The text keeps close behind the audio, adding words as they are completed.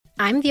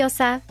I'm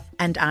Diosa.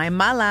 And I'm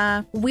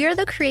Mala. We're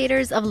the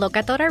creators of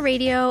Locatora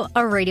Radio, a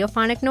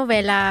radiophonic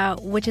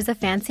novela, which is a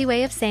fancy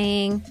way of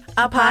saying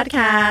a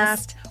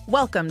podcast.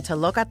 Welcome to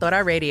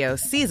Locatora Radio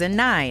Season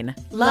 9.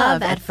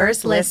 Love at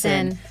First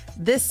Listen.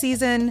 This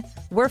season,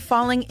 we're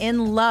falling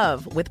in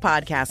love with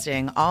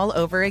podcasting all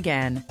over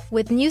again.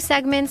 With new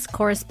segments,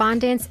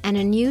 correspondence, and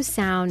a new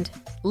sound.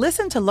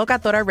 Listen to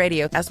Locatora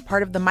Radio as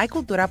part of the My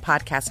Cultura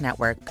Podcast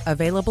Network.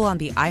 Available on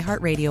the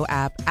iHeartRadio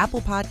app,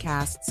 Apple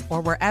Podcasts,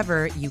 or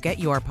wherever you get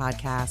your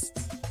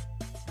podcasts.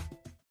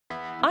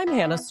 I'm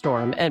Hannah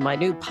Storm, and my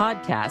new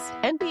podcast,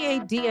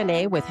 NBA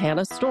DNA with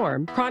Hannah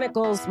Storm,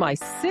 chronicles my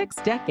 6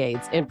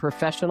 decades in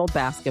professional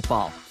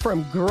basketball.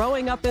 From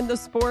growing up in the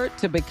sport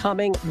to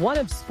becoming one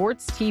of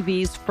sports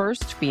TV's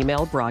first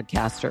female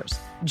broadcasters.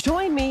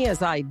 Join me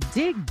as I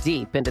dig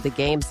deep into the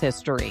game's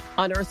history,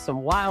 unearth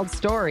some wild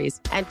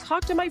stories, and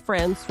talk to my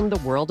friends from the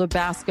world of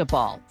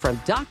basketball, from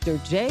Dr.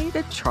 J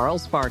to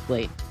Charles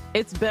Barkley.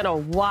 It's been a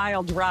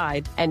wild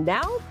ride, and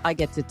now I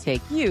get to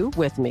take you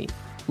with me.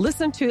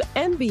 Listen to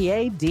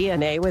NBA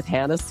DNA with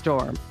Hannah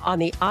Storm on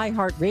the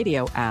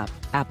iHeartRadio app,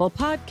 Apple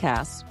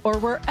Podcasts, or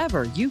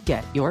wherever you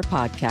get your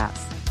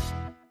podcasts.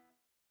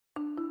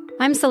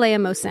 I'm Saleha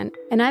Mohsen,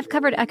 and I've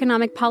covered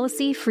economic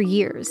policy for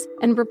years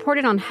and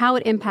reported on how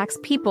it impacts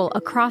people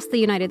across the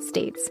United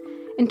States.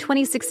 In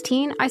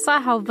 2016, I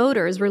saw how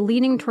voters were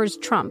leaning towards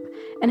Trump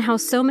and how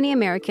so many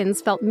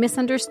Americans felt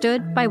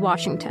misunderstood by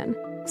Washington.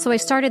 So I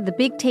started the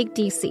Big Take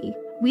DC.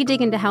 We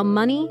dig into how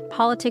money,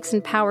 politics,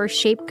 and power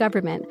shape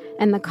government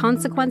and the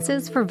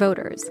consequences for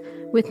voters.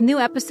 With new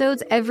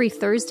episodes every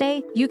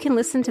Thursday, you can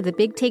listen to the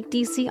Big Take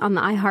DC on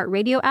the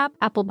iHeartRadio app,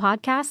 Apple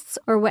Podcasts,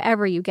 or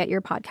wherever you get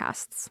your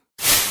podcasts.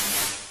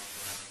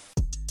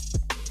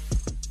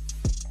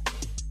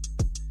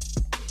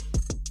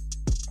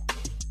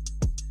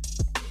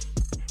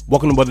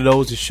 Welcome to What Are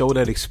Those, the show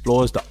that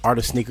explores the art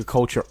of sneaker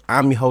culture.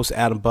 I'm your host,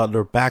 Adam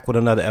Butler, back with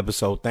another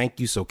episode. Thank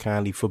you so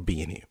kindly for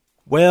being here.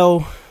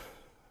 Well,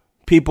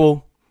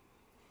 people,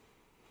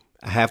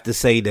 I have to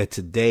say that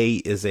today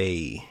is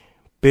a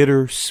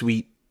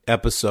bittersweet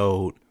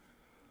episode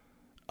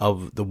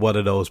of the What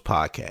Are Those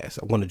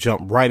podcast. I'm going to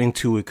jump right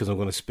into it because I'm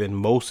going to spend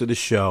most of the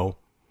show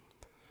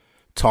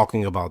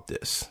talking about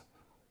this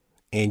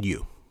and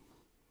you.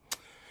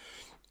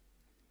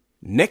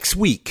 Next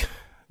week's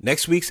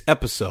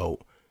episode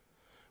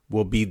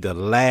will be the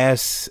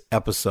last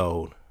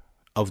episode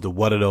of the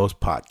What Are Those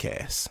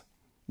podcast.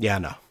 Yeah, I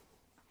know.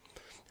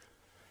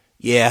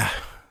 Yeah.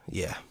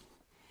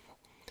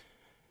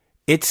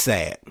 It's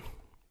sad,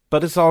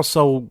 but it's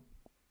also,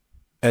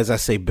 as I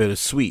say,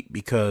 bittersweet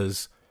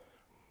because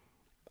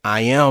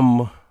I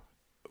am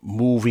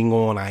moving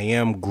on. I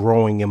am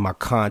growing in my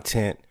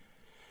content.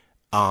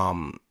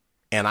 And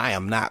I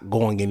am not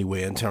going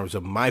anywhere in terms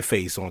of my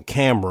face on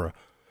camera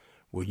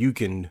where you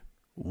can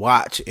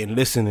watch and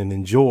listen and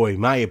enjoy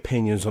my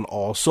opinions on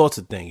all sorts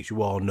of things.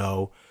 You all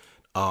know,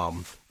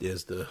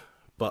 there's the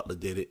Butler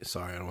did it.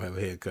 Sorry, I don't have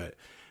a haircut.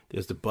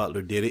 There's the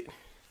Butler did it.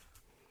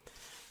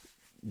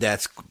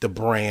 That's the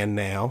brand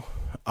now.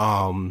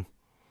 And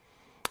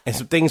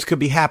some things could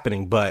be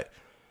happening, but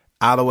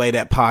either way,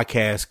 that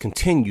podcast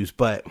continues.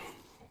 But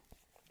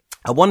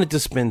I wanted to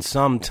spend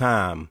some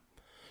time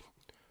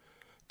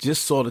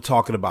just sort of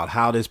talking about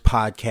how this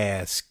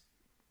podcast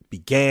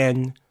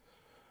began,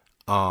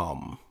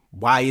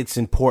 why it's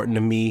important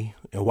to me,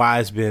 and why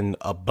it's been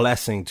a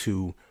blessing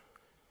to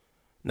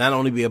not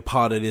only be a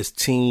part of this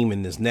team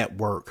and this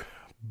network,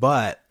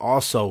 but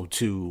also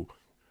to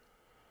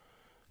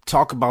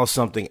talk about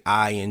something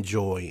I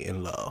enjoy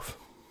and love.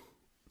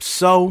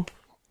 So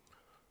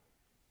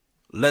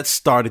let's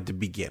start at the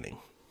beginning.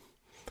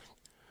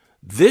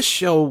 This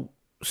show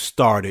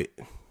started,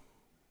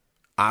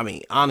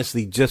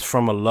 honestly, just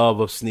from a love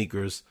of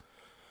sneakers,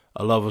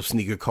 a love of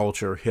sneaker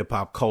culture, hip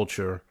hop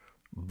culture,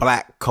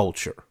 black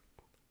culture.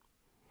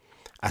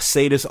 I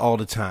say this all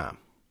the time.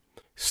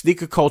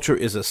 Sneaker culture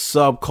is a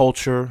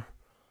subculture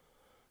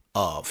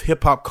of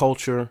hip hop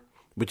culture,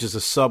 which is a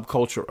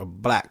subculture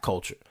of black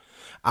culture.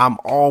 I'm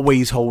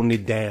always holding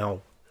it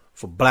down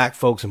for black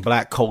folks and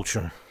black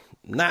culture,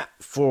 not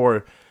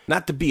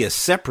to be a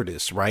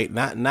separatist, right?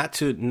 Not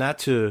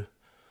to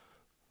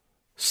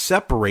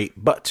separate,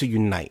 but to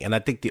unite. And I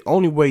think the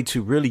only way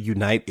to really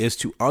unite is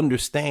to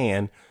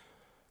understand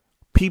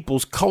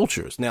people's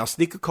cultures. Now,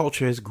 sneaker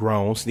culture has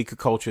grown. Sneaker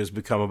culture has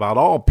become about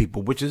all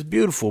people, which is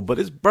beautiful, but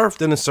it's birthed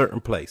in a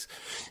certain place.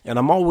 And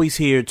I'm always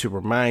here to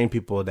remind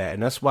people of that.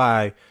 And that's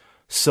why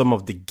some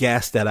of the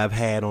guests that I've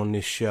had on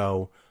this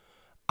show,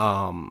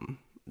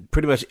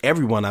 pretty much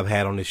everyone I've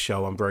had on this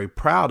show, I'm very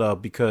proud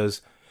of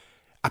because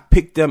I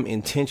picked them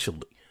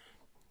intentionally.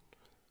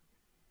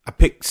 I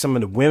picked some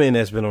of the women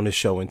that's been on this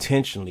show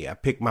intentionally. I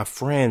picked my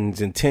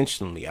friends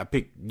intentionally. I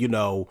picked,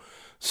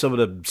 some of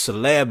the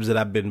celebs that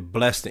I've been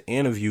blessed to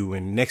interview.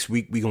 And next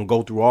week, we're going to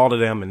go through all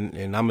of them.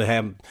 And I'm going to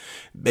have,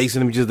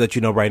 basically, let me just let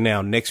you know right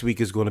now, next week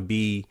is going to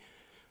be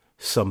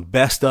some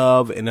best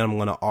of. And then I'm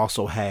going to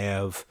also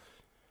have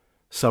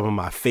some of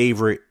my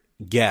favorite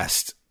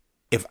guests,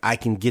 if I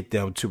can get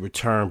them to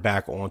return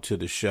back onto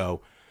the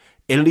show.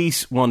 at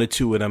least one or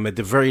two of them. At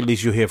the very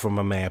least, you'll hear from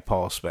my man,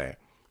 Paul Spann,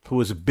 who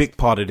is a big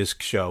part of this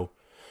show,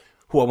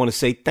 who I want to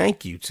say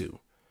thank you to.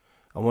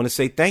 I want to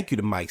say thank you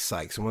to Mike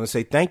Sykes. I want to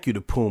say thank you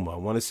to Puma. I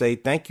want to say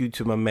thank you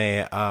to my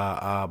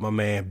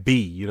man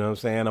B. You know what I'm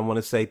saying? I want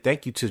to say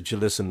thank you to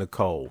Jalissa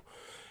Nicole.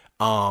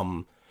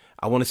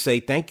 I want to say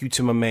thank you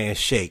to my man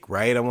Shake,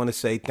 right? I want to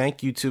say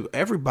thank you to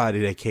everybody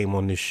that came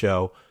on this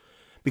show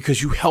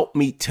because you helped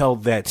me tell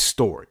that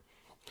story.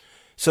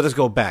 So let's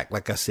go back.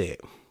 Like I said,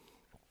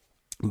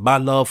 my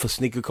love for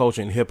sneaker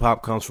culture and hip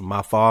hop comes from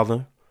my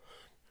father.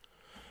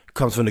 It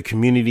comes from the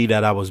community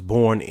that I was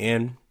born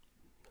in.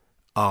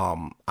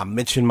 I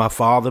mentioned my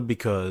father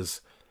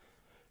because,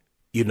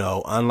 you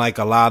know, unlike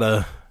a lot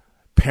of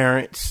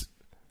parents,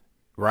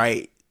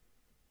 right?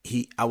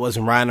 I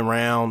wasn't riding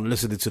around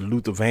listening to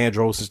Luther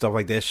Vandross and stuff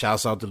like that.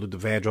 Shouts out to Luther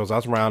Vandross. I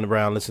was riding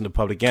around listening to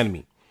Public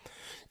Enemy,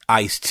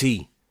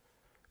 Ice-T.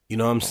 You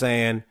know what I'm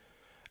saying?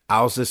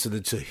 I was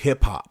listening to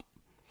hip hop.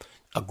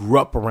 I grew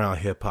up around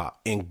hip hop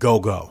and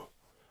go-go.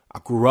 I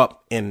grew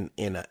up in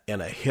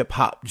a hip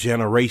hop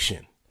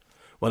generation.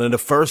 One of the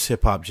first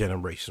hip hop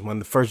generations, one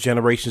of the first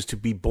generations to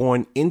be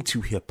born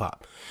into hip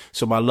hop.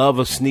 So my love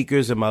of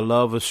sneakers and my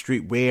love of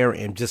streetwear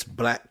and just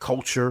black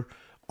culture,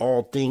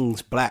 all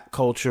things black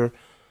culture,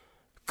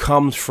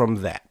 comes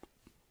from that.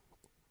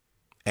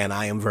 And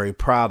I am very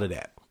proud of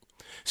that.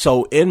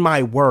 So in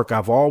my work,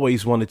 I've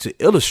always wanted to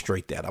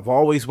illustrate that. I've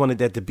always wanted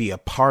that to be a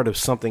part of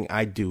something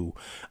I do.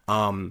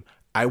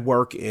 I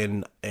work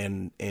in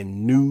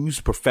news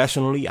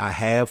professionally. I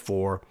have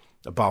for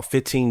about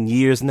 15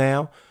 years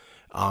now.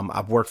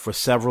 I've worked for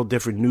several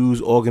different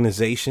news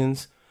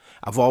organizations.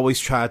 I've always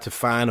tried to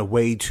find a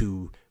way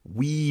to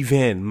weave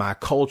in my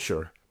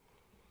culture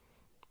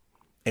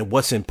and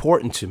what's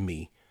important to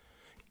me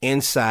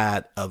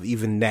inside of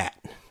even that,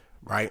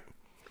 right?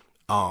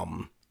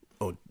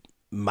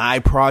 My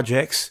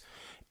projects,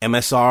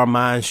 MSR,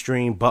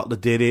 Mindstream, Butler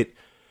did it.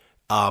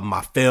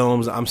 My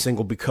films, I'm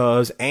Single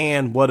Because,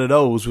 and What Are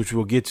Those, which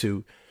we'll get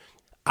to.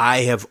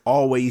 I have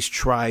always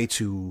tried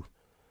to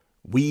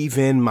weave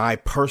in my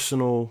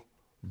personal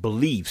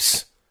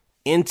beliefs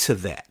into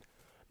that,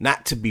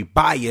 not to be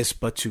biased,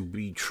 but to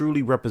be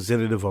truly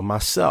representative of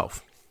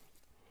myself.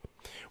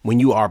 When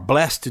you are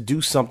blessed to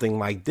do something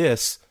like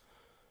this,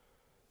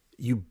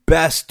 you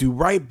best do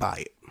right by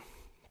it.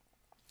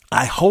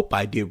 I hope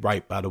I did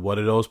right by the What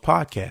Are Those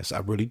podcasts. I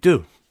really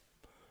do.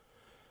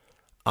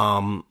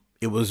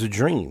 It was a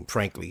dream,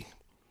 frankly.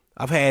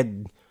 I've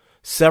had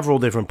several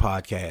different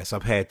podcasts.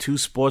 I've had 2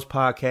 sports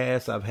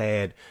podcasts. I've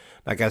had,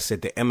 like I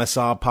said, the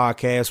MSR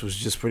podcast was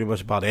just pretty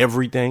much about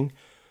everything.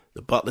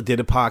 The Butler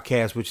did a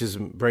podcast, which is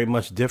very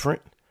much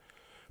different.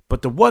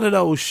 But the What Are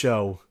Those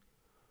show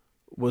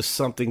was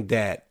something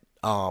that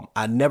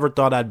I never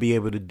thought I'd be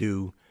able to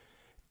do.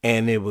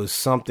 And it was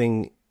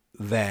something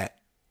that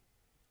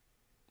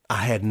I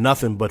had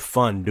nothing but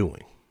fun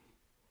doing.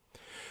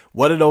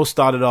 What Are Those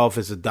started off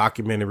as a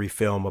documentary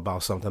film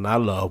about something I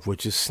love,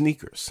 which is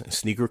sneakers and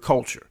sneaker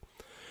culture.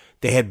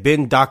 There had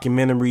been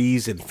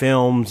documentaries and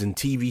films and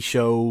TV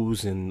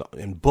shows and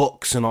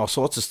books and all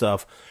sorts of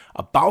stuff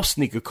about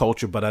sneaker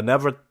culture, but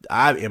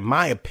in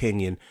my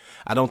opinion,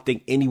 I don't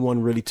think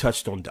anyone really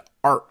touched on the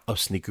art of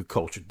sneaker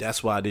culture.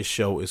 That's why this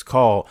show is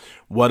called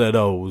What Are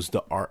Those?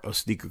 The Art of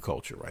Sneaker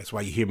Culture, right? That's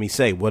why you hear me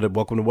say,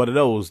 welcome to What Are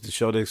Those? The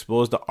show that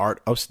explores the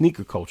art of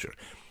sneaker culture.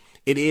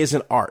 It is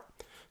an art.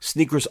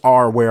 Sneakers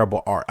are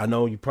wearable art. I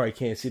know you probably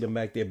can't see them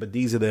back there, but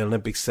these are the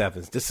Olympic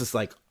 7s. This is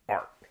like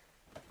art.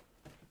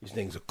 These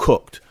things are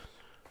cooked.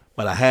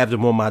 But I have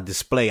them on my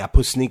display. I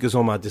put sneakers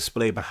on my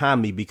display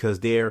behind me because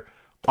they're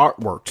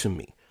artwork to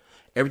me.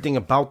 Everything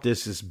about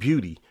this is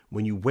beauty.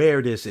 When you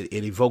wear this, it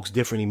evokes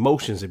different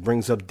emotions. It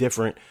brings up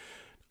different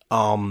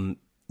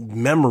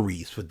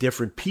memories for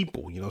different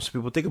people. You know, some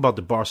people think about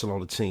the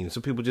Barcelona team.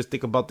 Some people just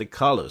think about the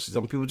colors.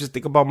 Some people just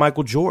think about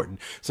Michael Jordan.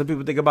 Some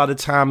people think about a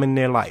time in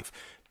their life.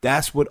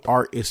 That's what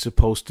art is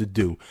supposed to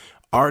do.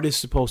 Art is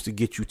supposed to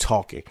get you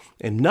talking.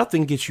 And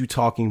nothing gets you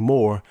talking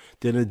more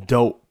than a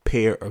dope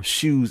pair of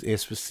shoes, and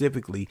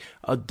specifically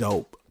a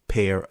dope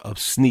pair of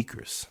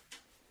sneakers.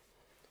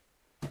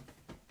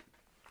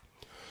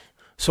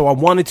 So I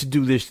wanted to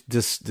do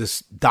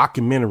this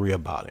documentary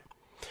about it.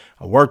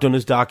 I worked on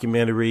this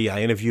documentary.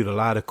 I interviewed a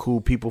lot of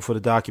cool people for the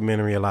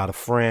documentary, a lot of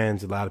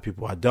friends, a lot of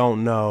people I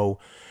don't know.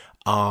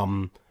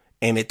 And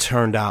it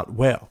turned out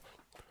well.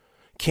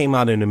 Came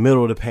out in the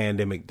middle of the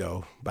pandemic,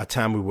 though. By the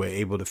time we were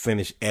able to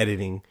finish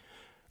editing,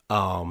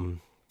 and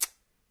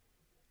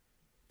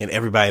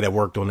everybody that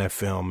worked on that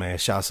film, man,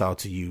 shouts out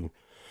to you.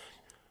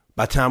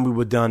 By the time we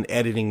were done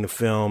editing the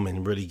film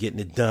and really getting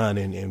it done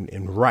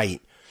and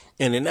right,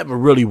 and it never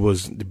really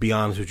was, to be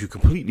honest with you,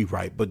 completely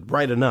right, but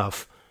right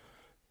enough.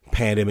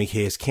 Pandemic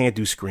hits, can't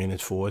do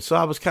screenings for it, so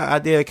I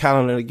did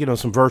kind of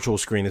some virtual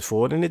screenings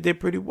for it, and it did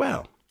pretty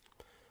well.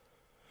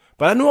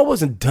 But I knew I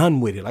wasn't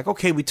done with it. Like,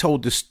 okay, we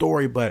told this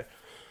story, but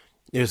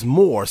there's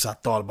more. So I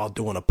thought about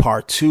doing a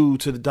part 2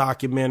 to the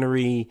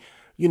documentary.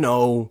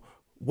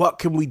 What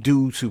can we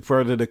do to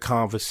further the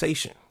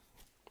conversation?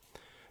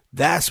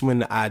 That's when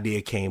the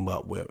idea came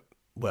up with,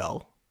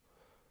 well,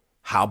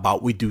 how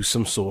about we do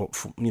some sort,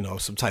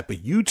 some type of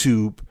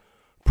YouTube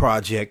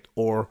project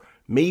or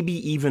maybe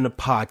even a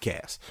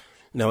podcast.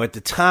 Now, at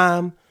the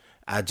time,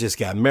 I just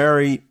got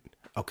married.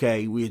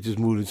 Okay, we had just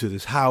moved into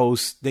this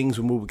house. Things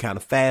were moving kind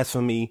of fast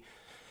for me.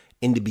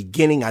 In the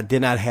beginning, I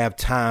did not have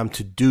time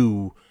to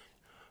do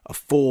a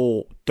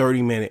full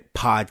 30-minute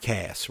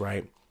podcast,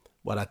 right?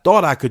 What I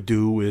thought I could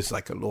do is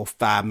like a little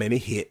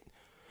 5-minute hit.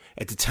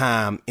 At the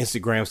time,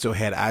 Instagram still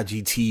had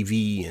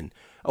IGTV, and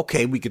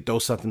okay, we could throw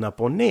something up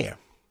on there.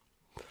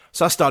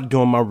 So I started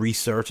doing my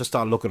research. I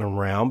started looking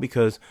around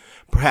because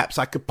perhaps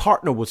I could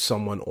partner with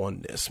someone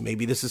on this.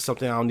 Maybe this is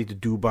something I don't need to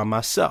do by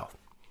myself.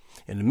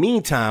 In the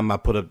meantime, I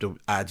put up the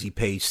IG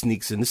page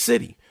Sneaks in the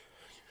City,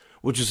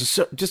 which is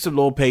just a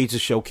little page to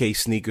showcase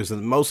sneakers.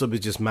 And most of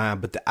it's just mine.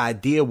 But the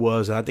idea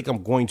was, and I think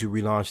I'm going to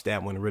relaunch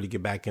that one and really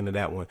get back into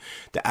that one.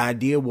 The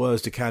idea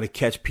was to kind of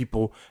catch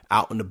people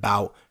out and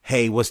about.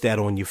 Hey, what's that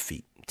on your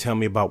feet? Tell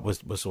me about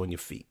what's on your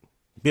feet.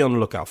 Be on the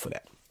lookout for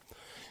that.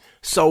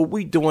 So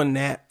we doing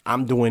that.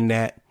 I'm doing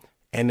that.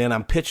 And then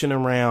I'm pitching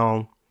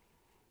around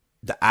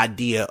the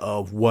idea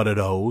of what are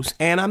those.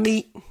 And I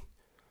meet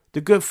the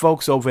good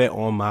folks over at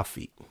On My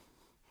Feet.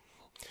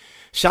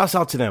 Shouts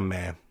out to them,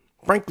 man.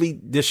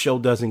 Frankly, this show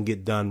doesn't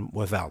get done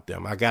without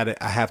them. I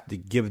have to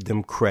give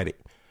them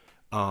credit.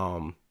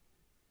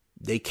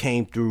 They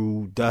came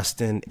through,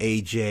 Dustin,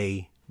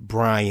 AJ,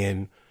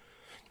 Brian,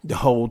 the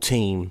whole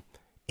team,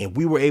 and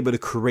we were able to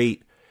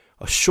create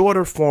a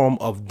shorter form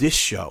of this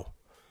show.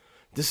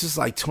 This is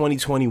like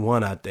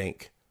 2021, I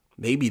think.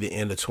 Maybe the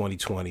end of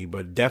 2020,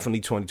 but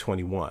definitely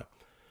 2021.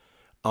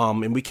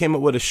 And we came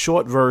up with a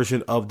short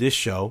version of this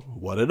show.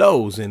 What are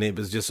those? And it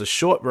was just a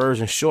short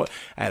version.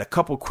 I had a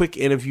couple quick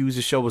interviews.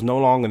 The show was no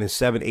longer than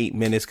 7-8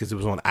 minutes because it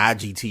was on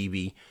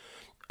IGTV.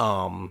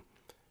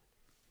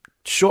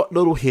 Short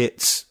little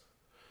hits.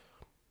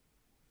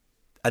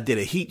 I did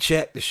a heat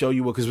check to show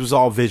you what, because it was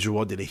all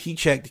visual. I did a heat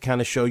check to kind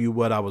of show you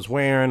what I was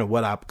wearing or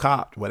what I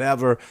copped,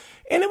 whatever.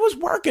 And it was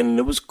working and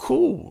it was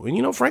cool.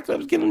 And, frankly, I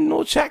was getting a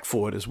little check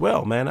for it as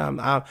well, man.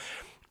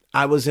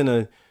 I was in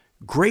a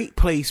great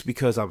place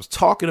because I was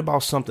talking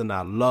about something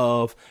I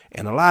love,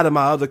 and a lot of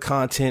my other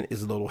content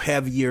is a little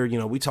heavier.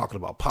 We talking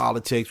about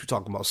politics, we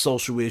talking about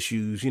social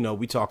issues,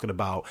 we talking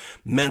about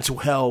mental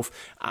health.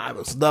 I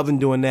was loving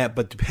doing that,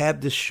 but to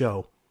have this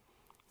show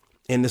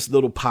in this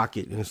little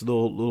pocket, in this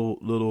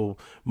little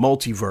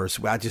multiverse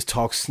where I just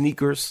talk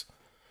sneakers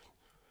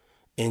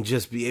and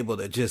just be able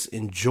to just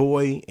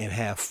enjoy and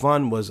have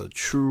fun was a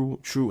true,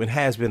 and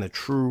has been a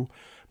true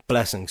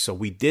blessing. So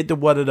we did the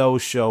What Are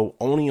Those show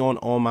only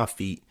on My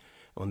Feet,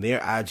 on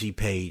their IG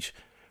page,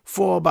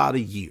 for about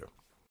a year.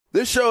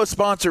 This show is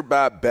sponsored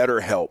by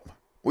BetterHelp.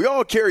 We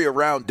all carry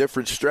around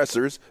different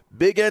stressors,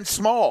 big and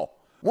small.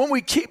 When we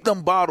keep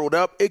them bottled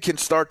up, it can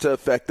start to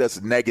affect us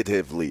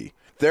negatively.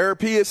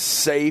 Therapy is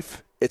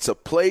safe. It's a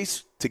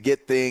place to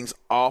get things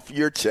off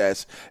your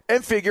chest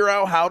and figure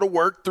out how to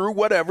work through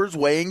whatever's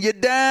weighing you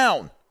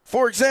down.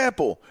 For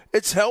example,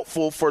 it's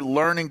helpful for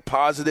learning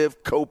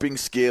positive coping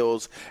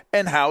skills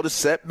and how to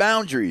set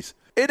boundaries.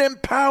 It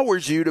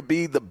empowers you to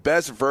be the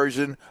best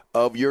version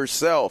of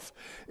yourself.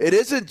 It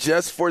isn't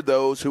just for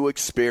those who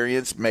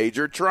experience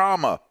major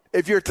trauma.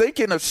 If you're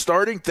thinking of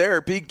starting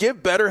therapy,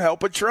 give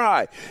BetterHelp a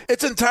try.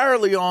 It's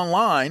entirely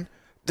online,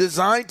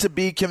 designed to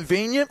be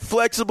convenient,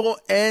 flexible,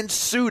 and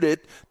suited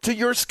to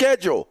your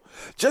schedule.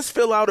 Just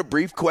fill out a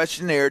brief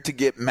questionnaire to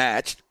get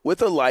matched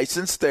with a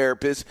licensed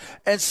therapist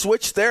and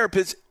switch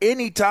therapists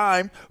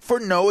anytime for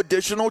no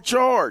additional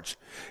charge.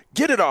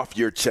 Get it off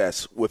your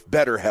chest with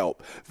BetterHelp.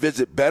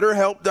 Visit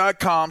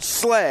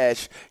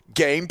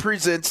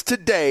BetterHelp.com/GamePresents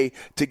today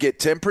to get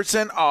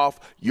 10% off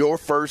your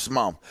first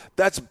month.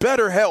 That's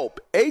BetterHelp,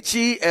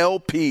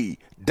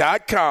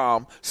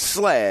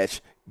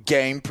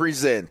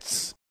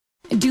 HELP.com/GamePresents.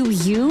 Do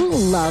you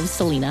love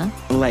Selena?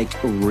 Like,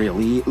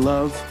 really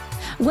love?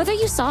 Whether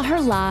you saw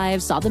her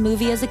live, saw the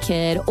movie as a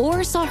kid,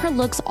 or saw her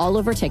looks all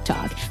over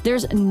TikTok,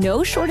 there's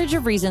no shortage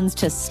of reasons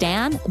to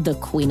stan the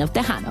Queen of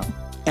Tejano.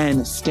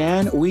 And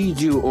Stan, we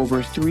do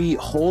over 3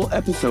 whole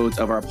episodes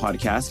of our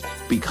podcast,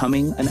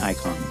 Becoming an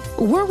Icon.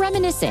 We're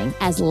reminiscing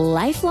as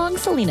lifelong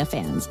Selena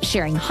fans,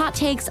 sharing hot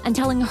takes and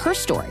telling her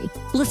story.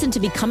 Listen to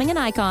Becoming an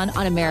Icon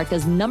on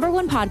America's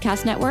 #1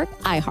 podcast network,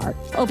 iHeart.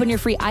 Open your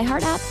free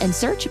iHeart app and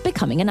search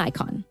Becoming an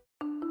Icon.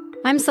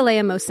 I'm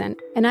Saleha Mohsen,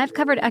 and I've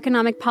covered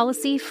economic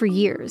policy for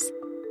years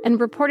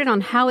and reported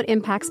on how it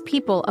impacts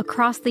people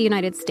across the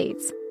United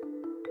States.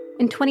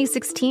 In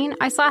 2016,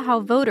 I saw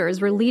how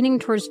voters were leaning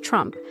towards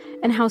Trump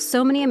and how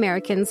so many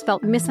Americans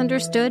felt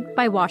misunderstood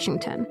by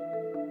Washington.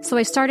 So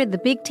I started the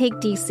Big Take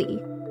DC.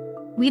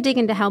 We dig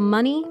into how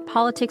money,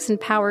 politics, and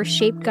power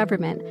shape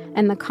government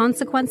and the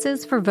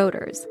consequences for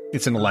voters.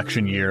 It's an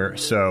election year,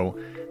 so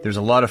there's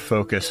a lot of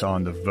focus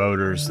on the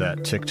voters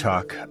that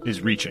TikTok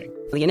is reaching.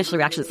 The initial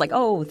reaction is like,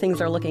 oh,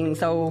 things are looking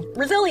so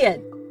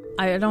resilient.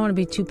 I don't want to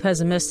be too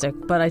pessimistic,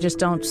 but I just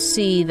don't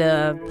see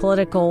the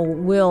political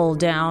will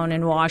down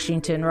in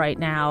Washington right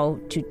now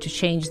to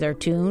change their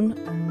tune.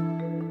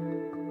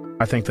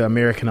 I think the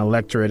American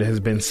electorate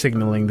has been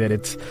signaling that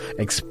it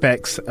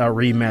expects a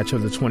rematch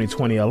of the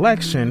 2020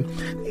 election.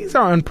 These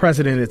are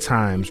unprecedented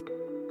times.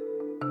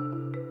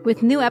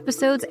 With new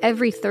episodes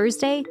every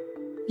Thursday,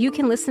 you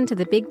can listen to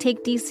The Big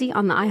Take DC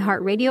on the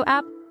iHeartRadio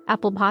app,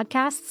 Apple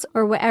Podcasts,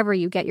 or wherever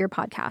you get your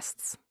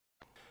podcasts.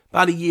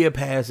 About a year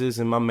passes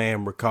and my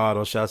man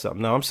Ricardo shouts out.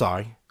 No, I'm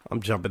sorry.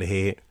 I'm jumping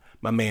ahead.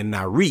 My man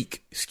Narik,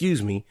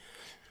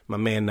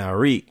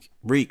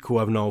 Reek, who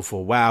I've known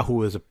for a while,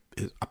 who is a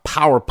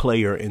power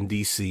player in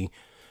DC.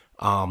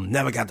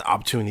 Never got the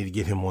opportunity to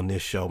get him on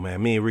this show,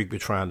 man. Me and Reek been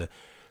trying to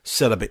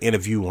set up an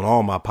interview on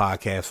all my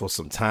podcasts for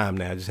some time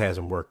now. It just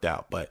hasn't worked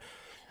out. But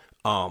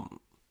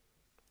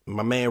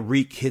my man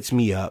Reek hits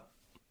me up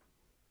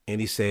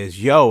and he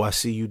says, yo, I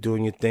see you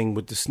doing your thing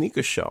with the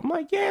sneaker show. I'm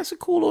like, yeah, it's a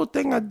cool little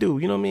thing I do.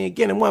 You know what I mean?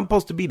 Again, it wasn't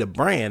supposed to be the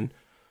brand.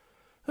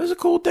 It's a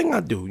cool thing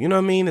I do. You know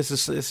what I mean? It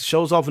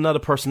shows off another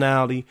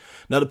personality,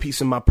 another piece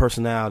of my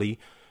personality.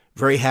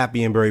 Very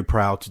happy and very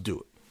proud to do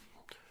it.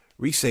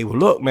 Reek say, well,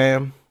 look,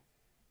 man,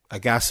 I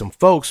got some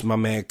folks, my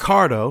man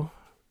Cardo,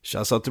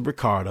 shouts out to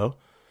Ricardo,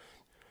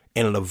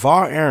 and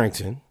LeVar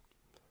Arrington.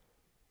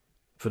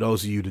 For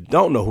those of you that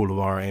don't know who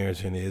LeVar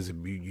Arrington is,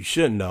 you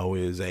should know,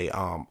 is a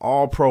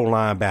all-pro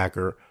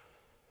linebacker,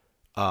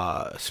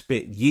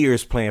 spent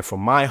years playing for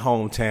my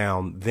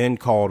hometown, then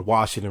called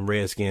Washington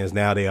Redskins.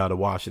 Now they are the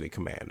Washington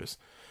Commanders.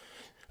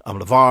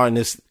 LeVar in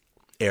this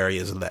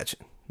area is a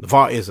legend.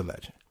 LeVar is a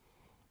legend.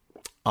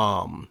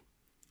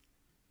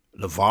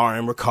 LeVar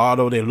and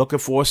Ricardo, they're looking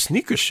for a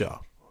sneaker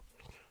show.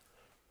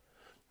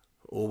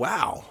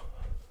 Wow.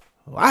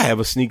 I have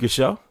a sneaker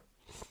show.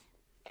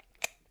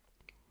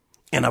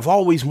 And I've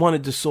always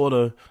wanted to sort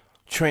of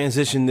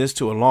transition this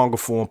to a longer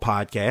form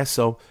podcast.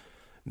 So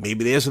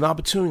maybe there's an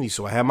opportunity.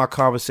 So I have my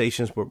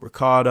conversations with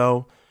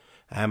Ricardo.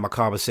 I have my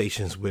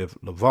conversations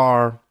with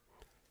LeVar.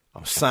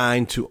 I'm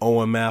signed to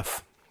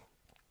OMF.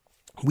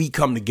 We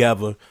come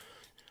together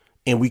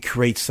and we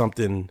create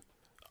something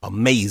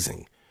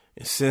amazing.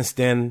 And since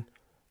then,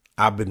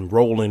 I've been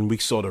rolling. We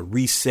sort of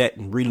reset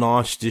and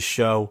relaunched this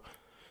show.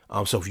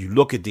 So if you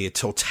look at the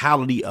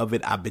totality of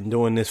it, I've been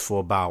doing this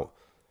for about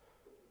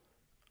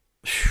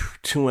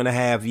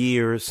 2.5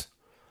 years.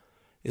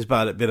 It's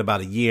been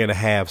about a year and a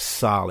half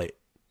solid.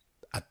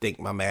 I think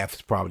my math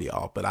is probably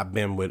off, but I've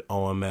been with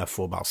OMF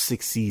for about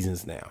 6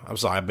 seasons now. I'm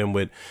sorry, I've been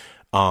with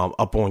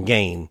Up On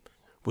Game,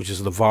 which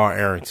is LeVar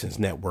Arrington's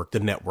network,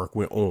 the network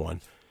we're on,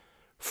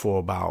 for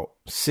about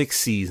 6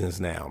 seasons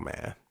now,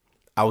 man.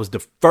 I was the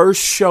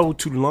first show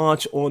to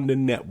launch on the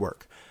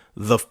network.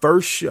 The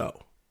first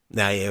show.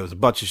 Now, yeah, it was a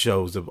bunch of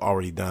shows that I've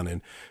already done,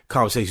 and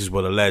Conversations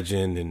with a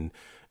Legend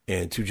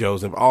and Two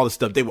Joes and all the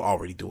stuff. They were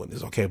already doing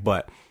this, okay?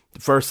 But the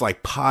first,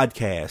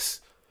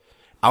 podcast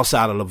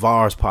outside of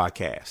LeVar's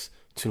podcast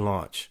to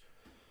launch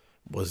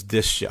was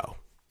this show.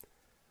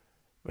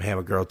 We have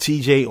a girl,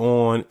 TJ,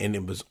 on, and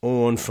it was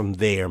on from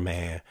there,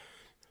 man.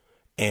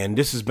 And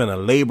this has been a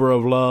labor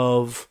of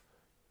love.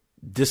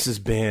 This has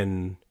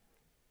been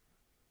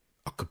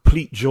a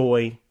complete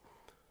joy.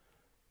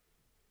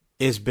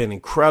 It's been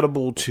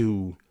incredible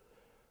to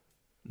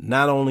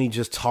not only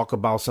just talk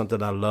about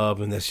something I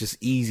love and that's just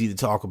easy to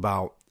talk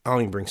about. I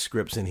don't even bring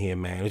scripts in here,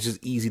 man. It's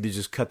just easy to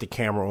just cut the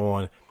camera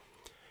on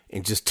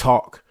and just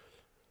talk.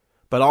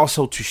 But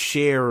also to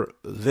share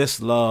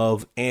this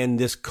love and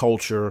this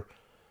culture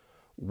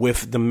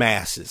with the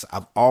masses.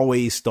 I've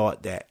always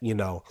thought that,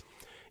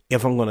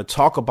 if I'm going to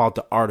talk about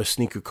the art of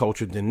sneaker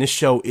culture, then this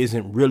show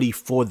isn't really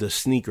for the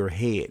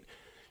sneakerhead.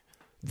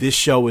 This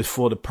show is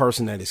for the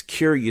person that is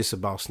curious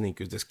about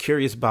sneakers, that's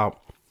curious about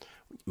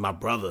my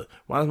brother.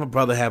 Why does my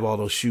brother have all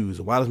those shoes?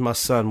 Or why does my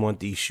son want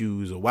these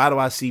shoes? Or why do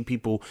I see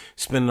people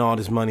spending all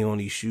this money on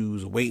these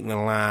shoes, or waiting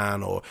in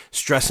line, or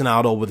stressing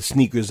out over the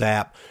sneakers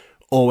app,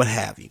 or what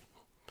have you?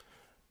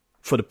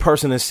 For the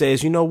person that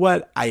says, you know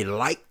what, I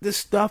like this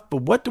stuff,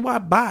 but what do I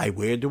buy?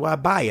 Where do I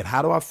buy it?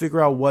 How do I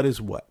figure out what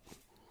is what?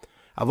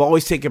 I've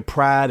always taken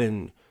pride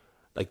in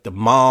the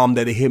mom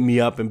that hit me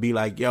up and be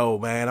like, yo,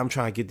 man, I'm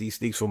trying to get these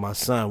sneakers for my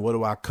son. What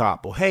do I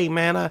cop? Or, hey,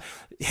 man,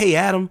 hey,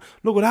 Adam,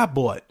 look what I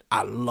bought.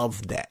 I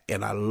love that.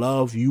 And I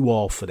love you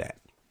all for that.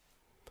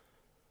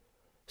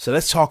 So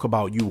let's talk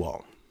about you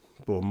all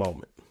for a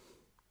moment.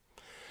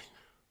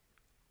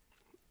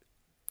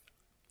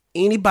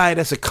 Anybody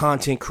that's a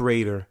content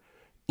creator,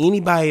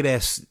 anybody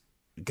that's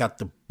got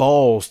the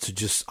balls to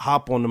just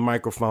hop on the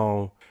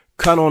microphone,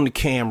 cut on the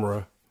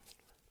camera,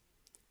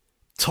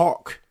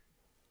 talk,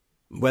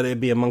 whether it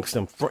be amongst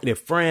their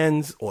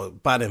friends or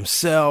by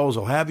themselves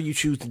or however you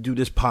choose to do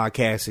this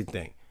podcasting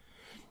thing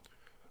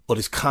or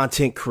this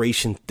content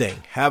creation thing,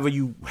 however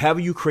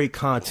you create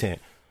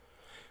content,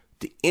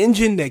 the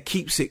engine that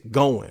keeps it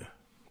going,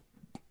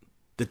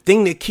 the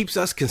thing that keeps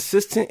us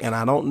consistent, and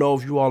I don't know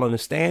if you all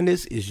understand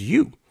this, is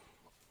you.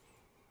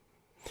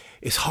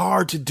 It's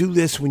hard to do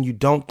this when you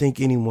don't think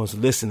anyone's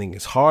listening.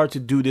 It's hard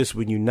to do this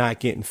when you're not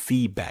getting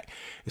feedback.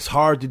 It's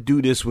hard to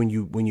do this when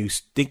you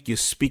think you're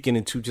speaking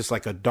into just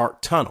like a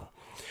dark tunnel.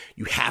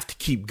 You have to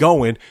keep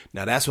going.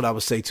 Now, that's what I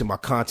would say to my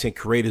content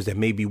creators that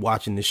may be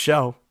watching this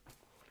show.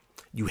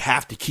 You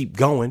have to keep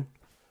going.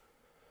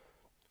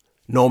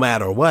 no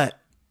matter what,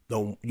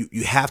 though,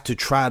 you have to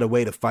try the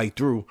way to fight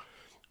through.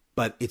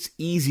 But it's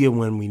easier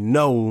when we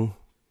know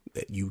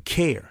that you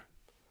care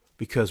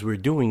because we're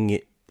doing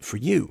it for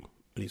you.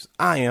 At least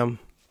I am.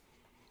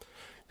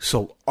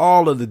 So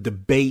all of the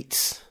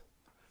debates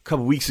a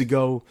couple weeks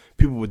ago,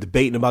 people were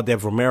debating about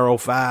that Romero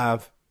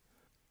 5. A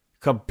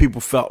couple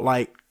people felt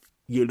like,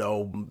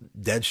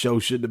 that show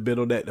shouldn't have been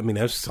on that.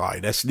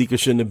 That sneaker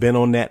shouldn't have been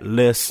on that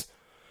list.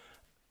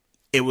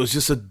 It was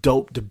just a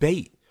dope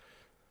debate.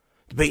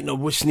 Debating on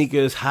which sneaker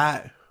is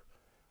hot,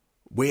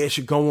 where it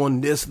should go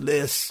on this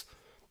list,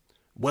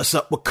 what's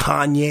up with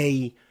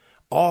Kanye,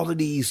 all of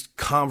these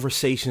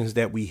conversations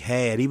that we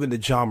had, even the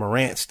John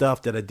Morant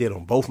stuff that I did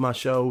on both my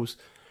shows,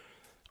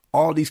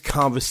 all these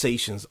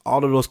conversations,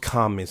 all of those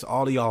comments,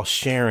 all of y'all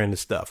sharing the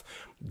stuff.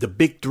 The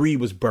Big Three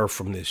was birthed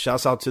from this.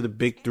 Shouts out to the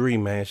Big Three,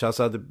 man. Shouts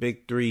out to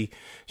Big Three.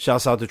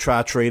 Shouts out to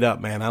Try Trade Up,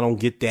 man. I don't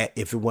get that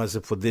if it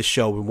wasn't for this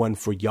show. It wasn't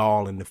for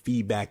y'all and the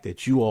feedback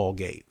that you all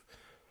gave.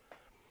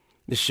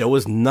 This show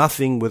is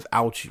nothing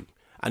without you.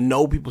 I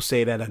know people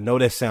say that. I know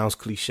that sounds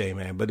cliche,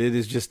 man, but it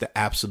is just the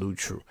absolute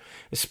truth,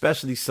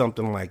 especially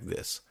something like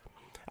this.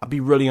 I'll be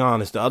really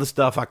honest. The other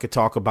stuff I could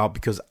talk about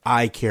because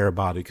I care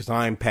about it, because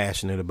I'm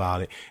passionate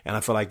about it, and I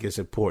feel like it's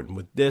important.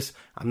 With this,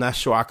 I'm not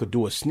sure I could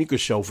do a sneaker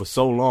show for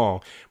so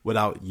long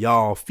without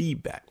y'all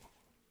feedback.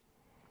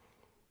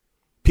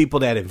 People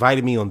that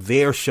invited me on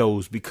their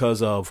shows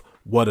because of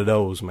What Are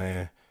Those,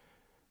 man.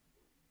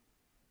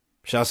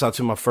 Shouts out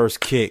to my first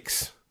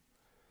Kicks.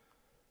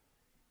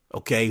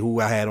 Okay,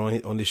 who I had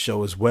on this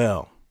show as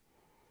well.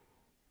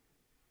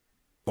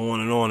 On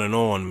and on and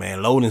on,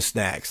 man. Loading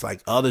Snacks,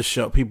 like other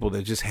show people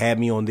that just had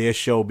me on their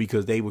show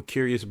because they were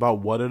curious about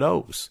what are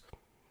those.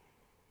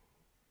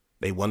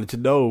 They wanted to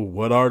know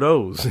what are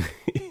those.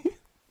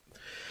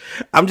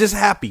 I'm just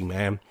happy,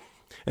 man.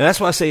 And that's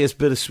why I say it's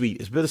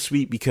bittersweet. It's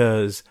bittersweet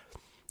because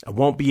I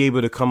won't be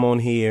able to come on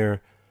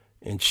here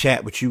and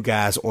chat with you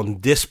guys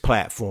on this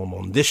platform,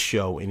 on this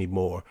show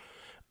anymore.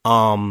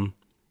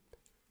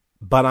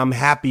 But I'm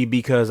happy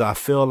because I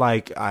feel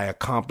like I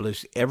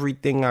accomplished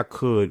everything I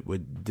could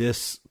with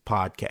this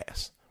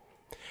podcast.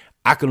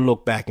 I can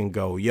look back and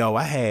go,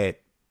 I had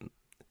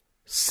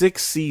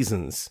 6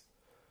 seasons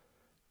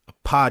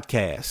of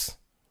podcasts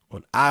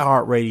on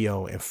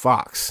iHeartRadio and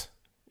Fox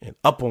and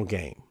Up On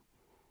Game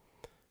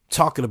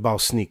talking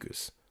about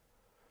sneakers.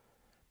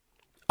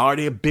 Are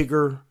there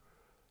bigger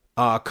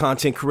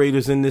content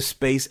creators in this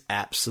space?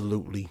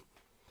 Absolutely.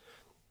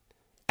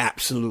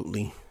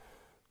 Absolutely.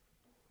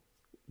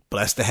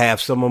 Blessed to have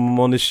some of them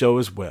on the show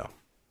as well.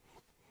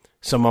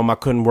 Some of them I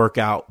couldn't work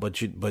out, but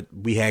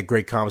we had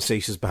great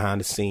conversations behind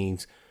the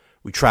scenes.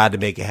 We tried to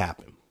make it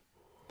happen.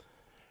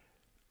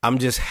 I'm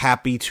just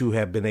happy to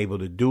have been able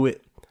to do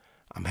it.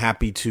 I'm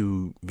happy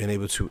to been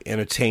able to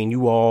entertain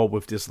you all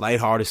with this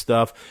lighthearted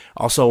stuff.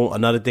 Also,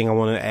 another thing I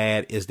want to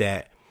add is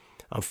that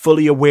I'm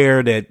fully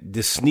aware that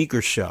this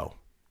sneaker show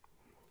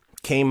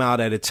came out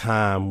at a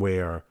time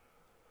where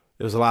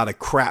there was a lot of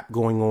crap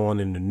going on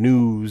in the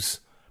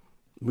news.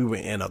 We were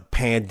in a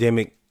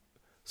pandemic.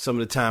 Some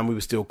of the time we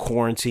were still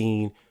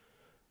quarantined.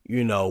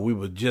 We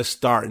were just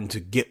starting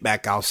to get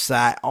back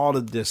outside. All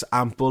of this,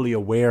 I'm fully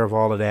aware of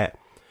all of that.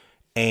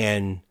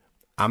 And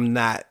I'm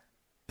not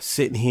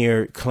sitting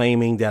here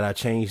claiming that I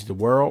changed the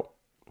world.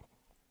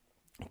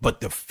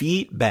 But the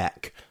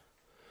feedback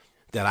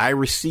that I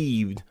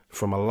received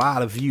from a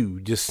lot of you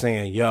just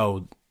saying,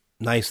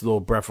 nice little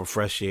breath of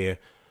fresh air.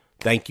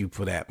 Thank you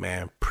for that,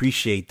 man.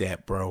 Appreciate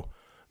that, bro.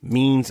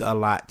 Means a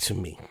lot to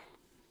me.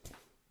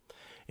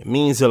 It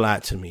means a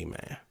lot to me,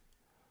 man.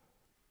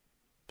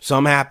 So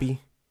I'm happy.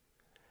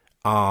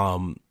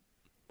 I'm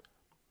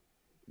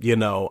going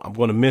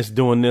to miss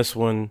doing this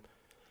one.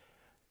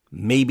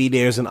 Maybe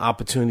there's an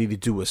opportunity to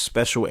do a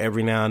special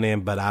every now and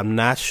then, but I'm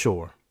not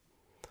sure.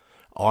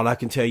 All I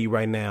can tell you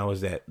right now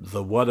is that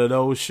the What Are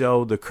Those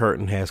show, the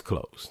curtain has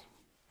closed.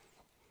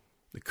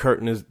 The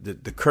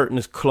curtain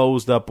is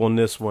closed up on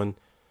this one,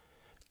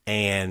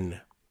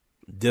 and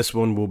this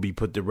one will be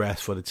put to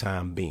rest for the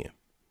time being.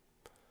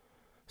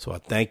 So I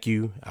thank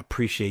you. I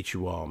appreciate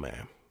you all,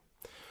 man.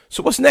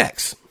 So what's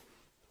next?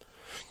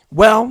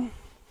 Well,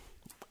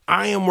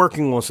 I am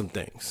working on some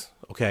things,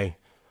 okay?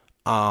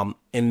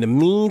 In the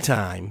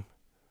meantime,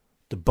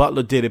 the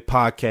Butler Did It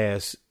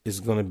podcast is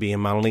going to be in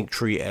my link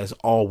tree as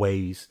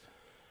always.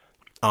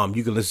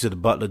 You can listen to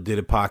the Butler Did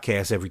It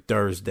podcast every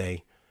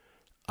Thursday.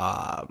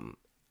 I'm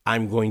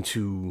going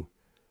to,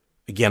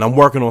 again, I'm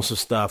working on some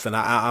stuff, and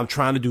I'm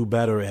trying to do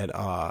better at,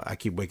 I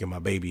keep waking my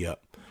baby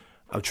up.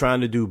 I'm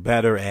trying to do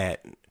better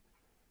at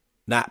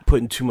not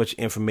putting too much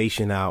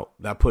information out,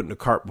 not putting the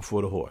cart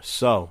before the horse.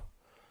 So,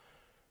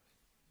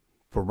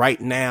 for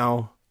right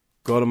now,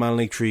 go to my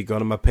link tree, go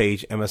to my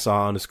page,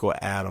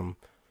 MSR_Adam,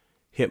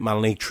 hit my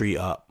link tree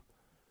up.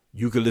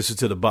 You can listen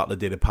to the Butler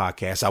Did It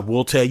podcast. I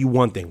will tell you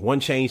one thing,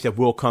 one change that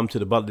will come to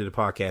the Butler Did It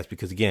podcast,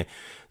 because again,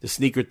 the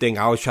sneaker thing,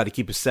 I always try to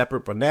keep it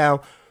separate, but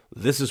now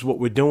this is what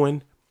we're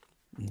doing.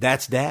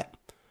 That's that.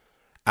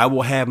 I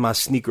will have my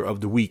sneaker of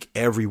the week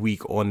every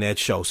week on that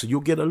show. So you'll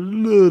get a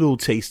little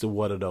taste of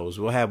one of those.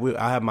 I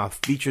have my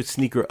featured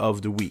sneaker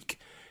of the week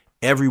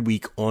every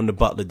week on the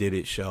Butler Did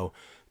It show.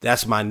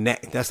 That's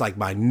like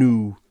my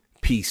new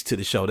piece to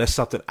the show. That's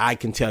something I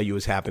can tell you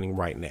is happening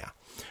right now.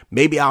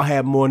 Maybe I'll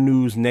have more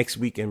news next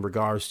week in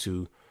regards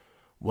to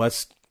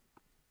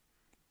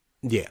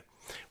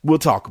we'll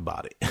talk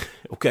about it.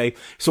 Okay.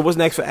 So what's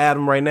next for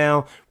Adam right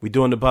now? We're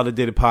doing the Butler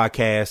Did It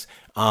podcast.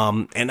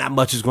 And not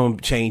much is going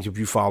to change if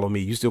you follow me.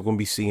 You're still going to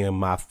be seeing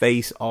my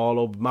face all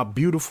over, my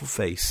beautiful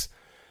face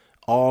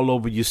all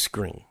over your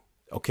screen.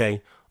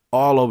 Okay.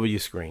 All over your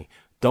screen.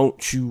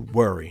 Don't you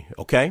worry.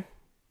 Okay.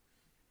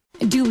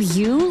 Do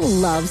you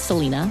love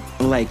Selena?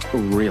 Like,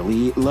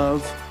 really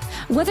love?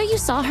 Whether you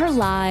saw her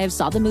live,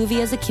 saw the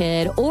movie as a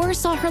kid, or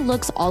saw her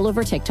looks all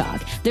over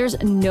TikTok, there's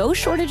no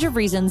shortage of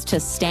reasons to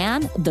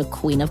stan the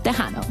Queen of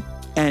Tejano.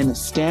 And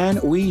Stan,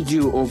 we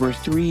do over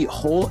 3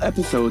 whole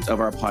episodes of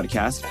our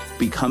podcast,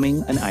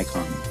 Becoming an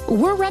Icon.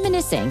 We're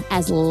reminiscing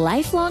as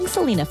lifelong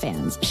Selena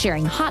fans,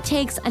 sharing hot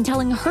takes and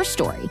telling her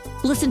story.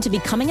 Listen to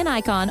Becoming an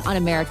Icon on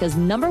America's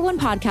 #1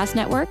 podcast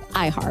network,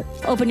 iHeart.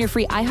 Open your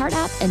free iHeart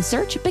app and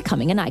search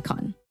Becoming an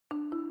Icon.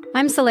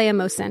 I'm Saleha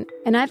Mohsen,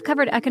 and I've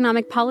covered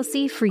economic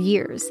policy for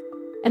years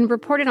and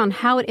reported on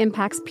how it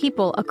impacts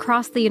people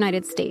across the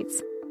United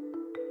States.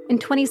 In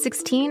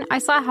 2016, I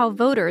saw how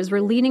voters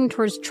were leaning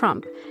towards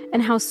Trump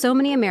and how so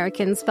many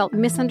Americans felt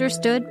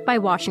misunderstood by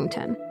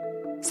Washington.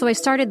 So I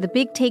started the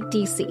Big Take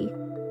DC.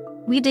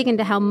 We dig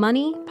into how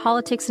money,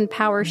 politics, and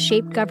power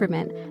shape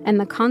government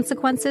and the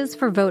consequences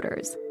for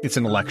voters. It's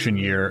an election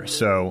year,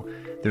 so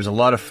there's a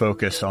lot of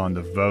focus on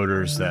the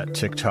voters that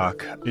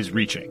TikTok is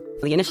reaching.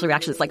 The initial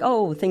reaction is like,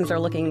 oh, things are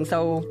looking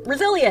so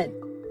resilient.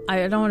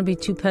 I don't want to be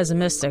too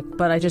pessimistic,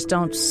 but I just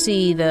don't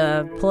see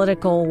the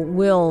political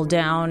will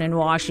down in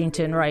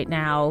Washington right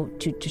now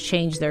to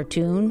change their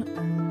tune.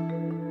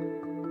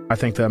 I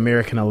think the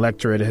American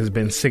electorate has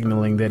been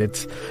signaling that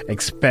it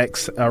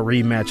expects a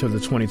rematch of the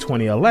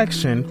 2020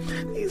 election.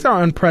 These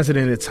are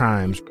unprecedented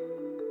times.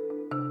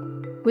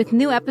 With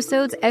new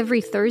episodes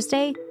every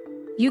Thursday,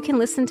 you can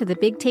listen to the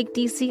Big Take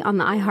DC on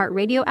the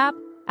iHeartRadio app,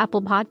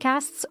 Apple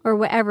Podcasts, or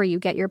wherever you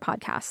get your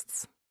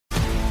podcasts.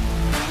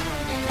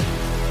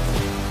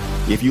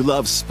 If you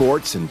love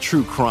sports and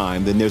true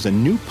crime, then there's a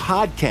new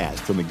podcast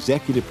from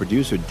executive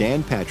producer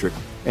Dan Patrick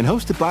and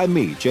hosted by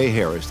me, Jay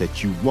Harris,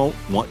 that you won't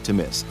want to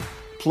miss.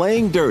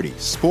 Playing Dirty: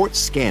 Sports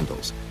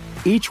Scandals.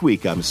 Each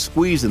week, I'm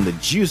squeezing the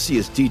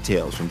juiciest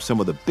details from some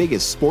of the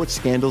biggest sports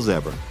scandals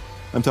ever.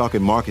 I'm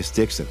talking Marcus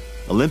Dixon,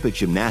 Olympic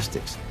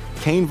gymnastics,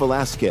 Cain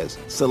Velasquez,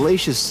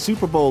 salacious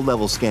Super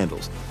Bowl-level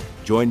scandals.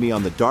 Join me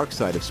on the dark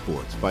side of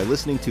sports by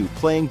listening to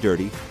Playing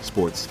Dirty: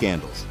 Sports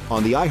Scandals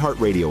on the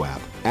iHeartRadio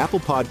app,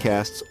 Apple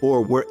Podcasts,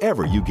 or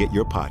wherever you get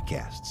your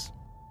podcasts.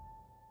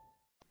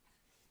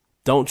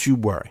 Don't you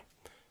worry.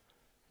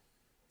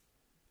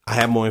 I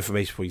have more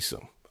information for you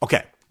soon.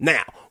 Okay,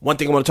 now, one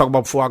thing I want to talk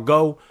about before I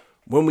go.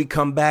 When we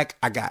come back,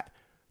 I got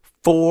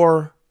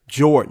 4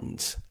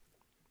 Jordans.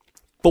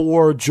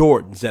 4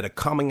 Jordans that are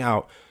coming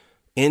out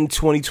in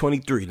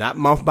 2023, not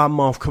month by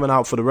month, coming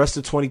out for the rest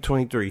of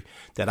 2023,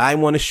 that I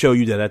want to show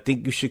you that I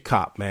think you should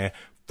cop, man.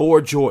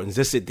 4 Jordans.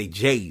 That's it. They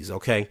J's,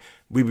 okay?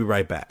 We'll be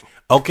right back.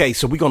 Okay,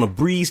 so we're going to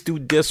breeze through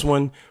this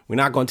one. We're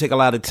not going to take a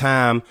lot of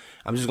time.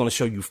 I'm just going to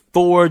show you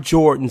 4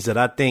 Jordans that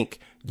I think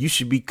you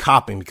should be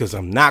copping, because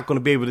I'm not going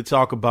to be able to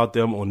talk about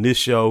them on this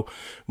show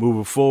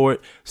moving forward.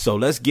 So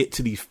let's get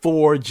to these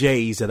 4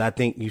 J's that I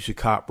think you should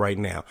cop right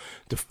now.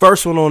 The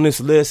first one on this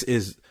list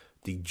is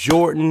the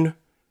Jordan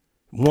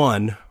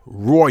 1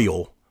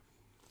 Royal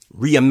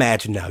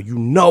Reimagined. Now, you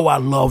know I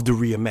love the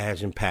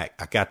Reimagined pack.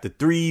 I got the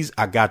 3s,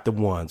 I got the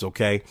 1s,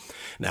 okay?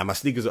 Now, my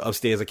sneakers are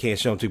upstairs. I can't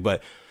show them to you,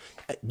 but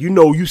you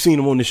know you've seen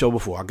them on the show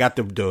before. I got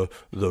the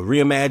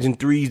Reimagined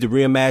 3s, the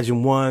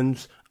Reimagined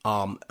 1s.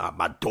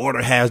 My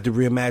daughter has the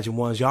Reimagined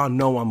 1s. Y'all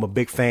know I'm a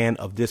big fan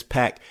of this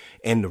pack,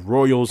 and the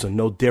Royals are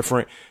no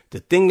different. The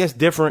thing that's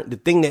different, the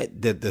thing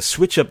that the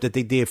switch up that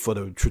they did for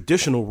the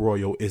traditional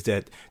Royal is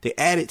that they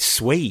added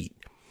suede.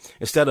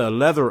 Instead of a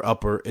leather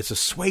upper, it's a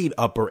suede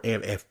upper.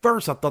 And at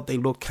first, I thought they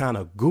looked kind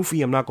of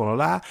goofy. I'm not going to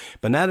lie.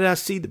 But now that I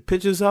see the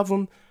pictures of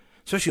them,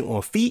 especially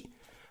on feet,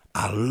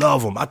 I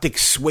love them. I think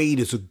suede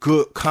is a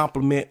good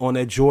compliment on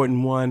that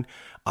Jordan 1.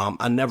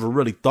 I never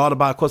really thought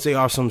about it. Of course, there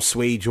are some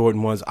suede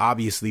Jordan 1s,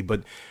 obviously,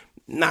 but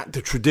not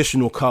the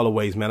traditional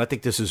colorways, man. I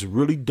think this is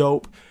really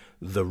dope.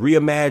 The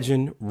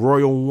Reimagined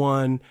Royal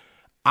 1.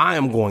 I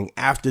am going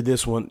after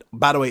this one.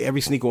 By the way,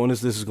 every sneaker on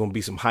this list is going to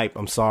be some hype.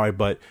 I'm sorry,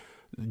 but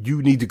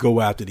you need to go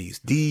after these.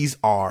 These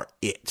are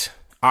it.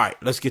 All right,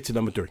 let's get to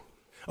number 3.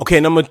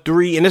 Okay, number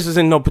 3, and this is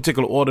in no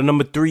particular order.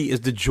 Number 3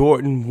 is the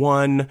Jordan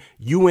 1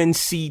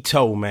 UNC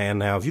toe, man.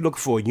 Now, if you're looking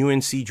for a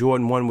UNC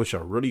Jordan 1, which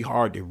are really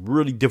hard, they're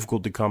really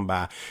difficult to come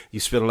by.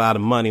 You spend a lot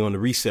of money on the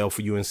resale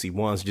for UNC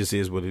 1s, just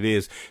is what it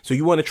is. So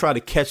you want to try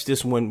to catch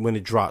this one when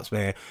it drops,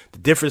 man. The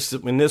difference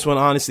in this one,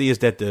 honestly, is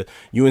that the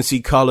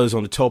UNC colors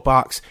on the toe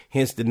box,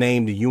 hence the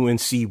name, the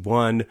UNC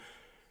 1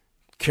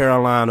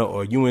 Carolina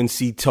or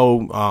UNC toe,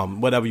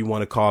 whatever you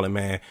want to call it,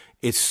 man.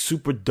 It's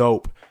super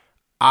dope.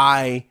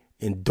 I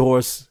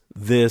endorse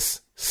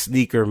this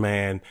sneaker,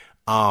 man.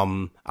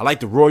 I like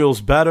the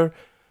Royals better,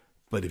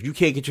 but if you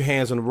can't get your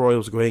hands on the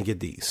Royals, go ahead and get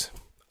these.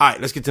 All right,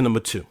 let's get to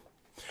number 2.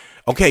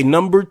 Okay,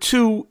 number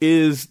 2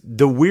 is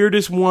the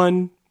weirdest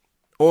one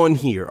on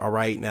here. All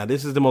right, now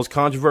this is the most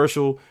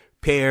controversial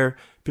pair.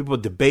 People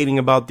are debating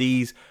about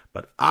these,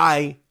 but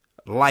I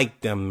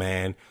like them,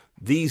 man.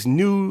 These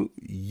new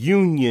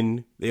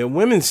Union, they're a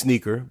women's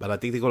sneaker, but I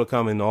think they're going to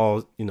come in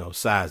all,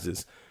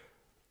 sizes.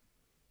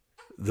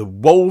 The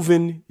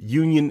woven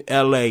Union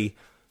LA,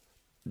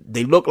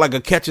 they look like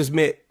a catcher's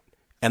mitt,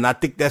 and I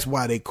think that's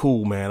why they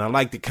cool, man. I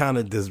like the kind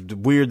of the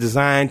weird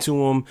design to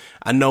them.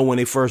 I know when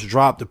they first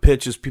dropped the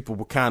pictures, people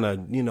were kind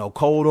of,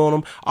 cold on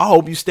them. I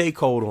hope you stay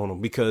cold on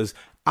them because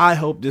I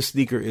hope this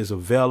sneaker is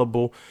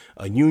available.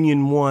 A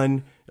Union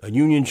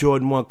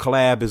Jordan 1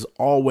 collab is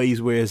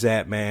always where it's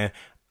at, man.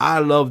 I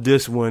love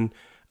this one.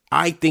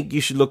 I think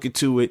you should look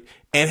into it.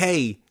 And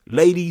hey,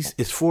 ladies,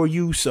 it's for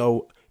you.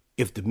 So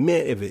if the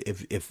men,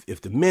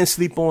 if the men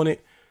sleep on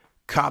it,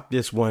 cop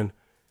this one.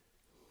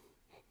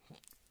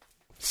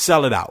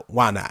 Sell it out.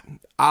 Why not?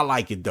 I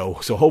like it though.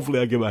 So hopefully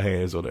I get my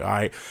hands on it. All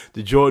right.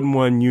 The Jordan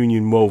 1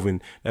 Union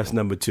woven. That's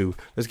number 2.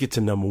 Let's get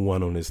to number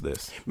 1 on this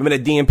list. Remember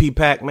that DMP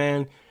pack,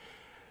 man?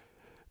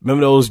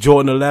 Remember those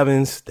Jordan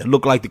 11s that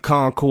look like the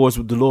Concords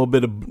with a little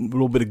bit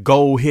of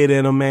gold hit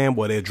in them, man?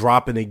 Well, they're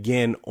dropping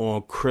again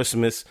on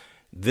Christmas.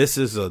 This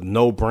is a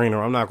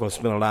no-brainer. I'm not going to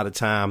spend a lot of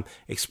time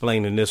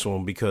explaining this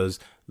one because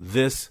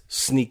this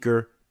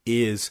sneaker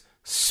is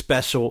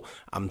special.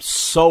 I'm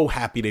so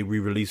happy they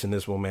re-releasing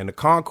this one, man. The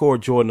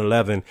Concord Jordan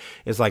 11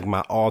 is like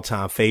my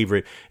all-time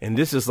favorite, and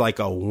this is like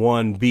a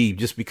 1B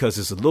just because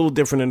it's a little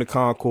different than the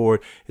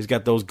Concord. It's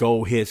got those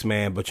gold hits,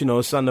 man, but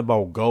it's something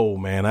about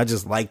gold, man. I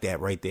just like that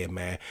right there,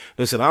 man.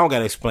 Listen, I don't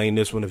gotta explain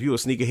this one. If you're a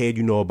sneakerhead,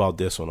 you know about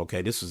this one,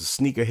 okay? This is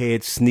a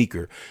sneakerhead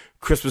sneaker.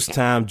 Christmas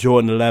time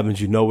Jordan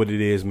 11s, you know what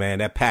it is, man.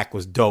 That pack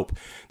was dope.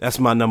 That's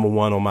my number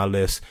 1 on my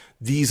list.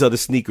 These are the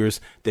sneakers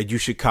that you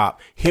should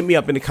cop. Hit me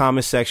up in the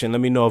comment section.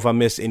 Let me know if I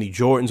missed any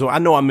Jordans, or I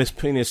know I missed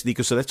plenty of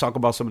sneakers. So let's talk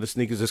about some of the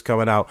sneakers that's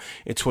coming out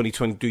in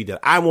 2023 that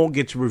I won't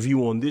get to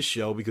review on this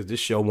show because this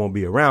show won't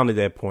be around at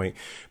that point.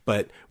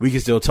 But we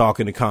can still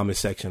talk in the comment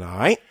section, all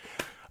right?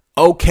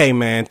 Okay,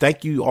 man.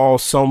 Thank you all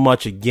so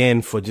much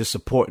again for just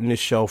supporting this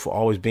show, for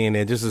always being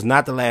there. This is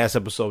not the last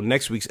episode.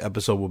 Next week's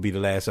episode will be the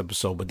last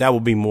episode, but that will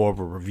be more of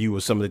a review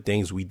of some of the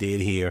things we did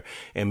here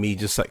and me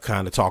just like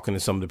kind of talking to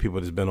some of the people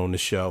that's been on the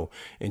show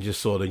and just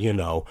sort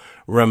of,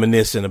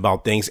 reminiscing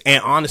about things.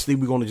 And honestly,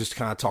 we're going to just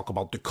kind of talk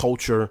about the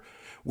culture,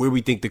 where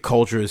we think the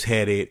culture is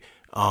headed.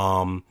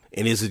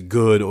 And is it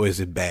good or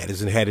is it bad?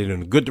 Is it headed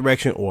in a good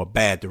direction or a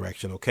bad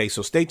direction? Okay,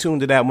 so stay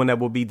tuned to that one. That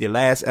will be the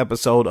last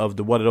episode of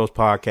the What Are Those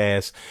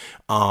podcasts.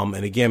 And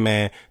again,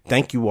 man,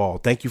 thank you all.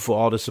 Thank you for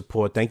all the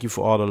support. Thank you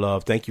for all the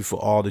love. Thank you for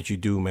all that you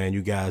do, man.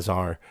 You guys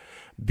are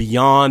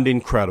beyond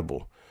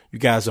incredible. You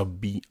guys are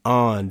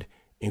beyond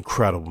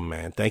incredible,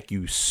 man. Thank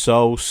you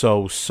so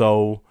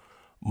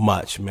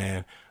much,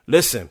 man.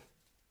 Listen,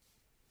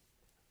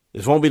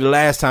 this won't be the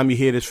last time you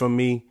hear this from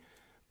me,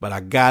 but I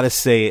gotta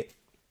say it.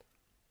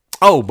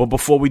 Oh, but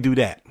before we do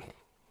that,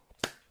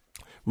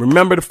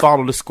 remember to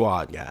follow the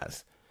squad,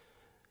 guys.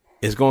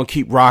 It's going to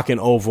keep rocking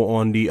over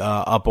on the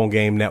Up On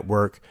Game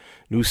Network.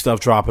 New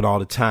stuff dropping all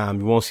the time.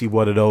 You won't see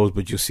What Are Those,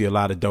 but you'll see a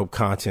lot of dope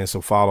content. So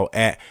follow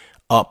at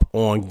Up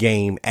On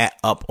Game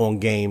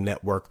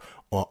Network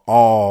on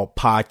all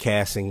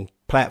podcasting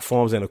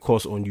platforms and, of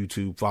course, on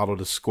YouTube. Follow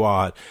the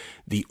squad,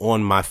 the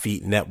On My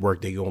Feet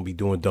Network. They're going to be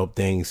doing dope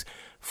things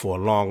for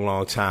a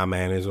long time,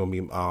 man. It's going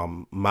to be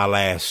my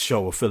last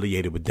show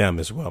affiliated with them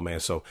as well, man.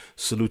 So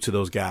salute to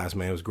those guys,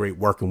 man. It was great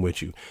working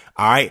with you.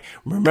 All right.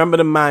 Remember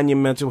to mind your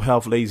mental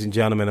health, ladies and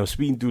gentlemen. I'm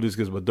speaking through this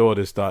because my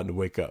daughter is starting to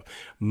wake up.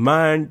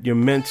 Mind your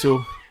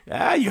mental.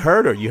 You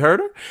heard her. You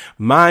heard her.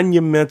 Mind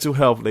your mental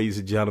health, ladies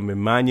and gentlemen.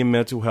 Mind your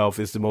mental health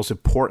is the most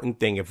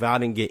important thing. If I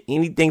didn't get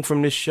anything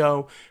from this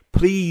show,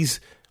 please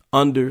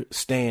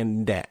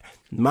understand that.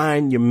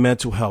 Mind your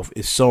mental health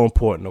is so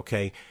important,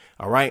 okay?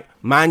 All right.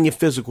 Mind your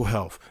physical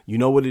health. You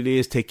know what it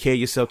is. Take care of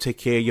yourself. Take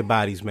care of your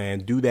bodies, man.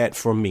 Do that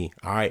for me.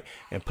 All right.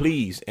 And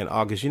please, in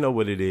August, you know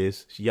what it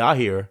is. Y'all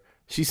hear her.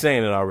 She's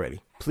saying it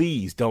already.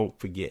 Please don't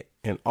forget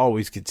and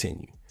always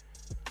continue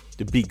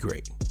to be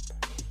great.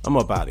 I'm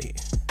up out of here.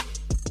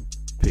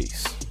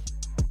 Peace.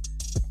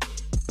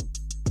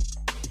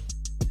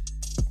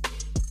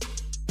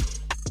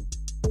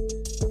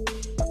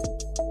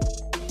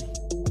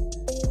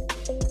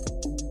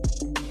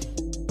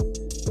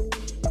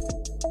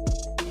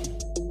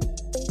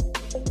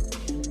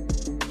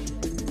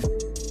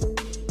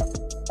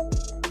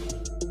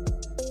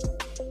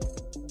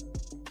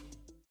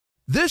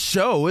 This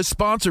show is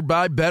sponsored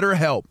by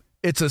BetterHelp.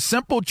 It's a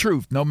simple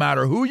truth. No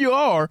matter who you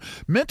are,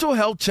 mental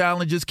health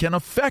challenges can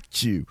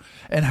affect you,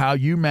 and how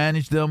you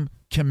manage them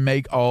can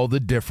make all the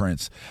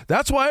difference.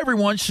 That's why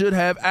everyone should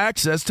have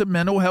access to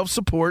mental health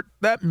support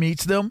that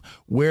meets them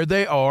where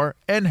they are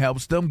and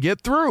helps them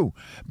get through.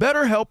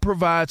 BetterHelp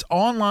provides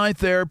online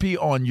therapy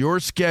on your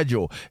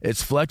schedule.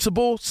 It's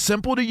flexible,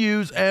 simple to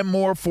use, and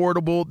more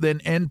affordable than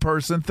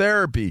in-person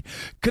therapy.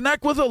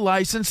 Connect with a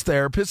licensed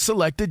therapist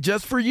selected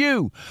just for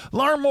you.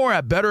 Learn more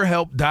at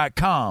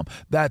BetterHelp.com.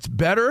 That's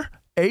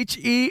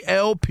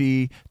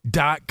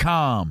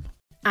BetterHelp.com.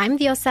 I'm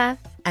Diosa.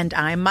 And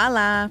I'm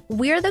Mala.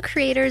 We're the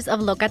creators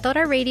of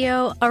Locatora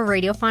Radio, a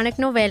radiophonic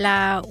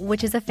novela,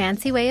 which is a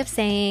fancy way of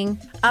saying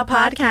a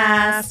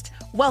podcast.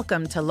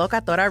 Welcome to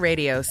Locatora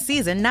Radio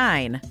Season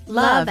 9.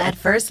 Love at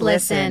First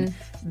Listen.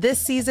 This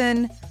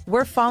season,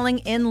 we're falling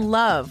in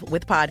love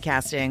with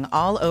podcasting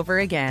all over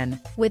again.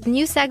 With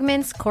new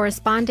segments,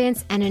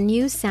 correspondence, and a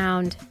new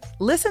sound.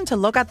 Listen to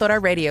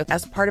Locatora Radio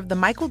as part of the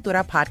Michael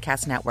Dura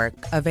Podcast Network,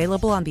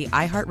 available on the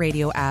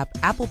iHeartRadio app,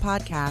 Apple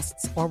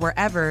Podcasts, or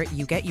wherever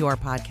you get your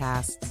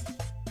podcasts.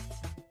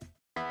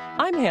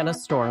 I'm Hannah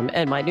Storm,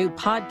 and my new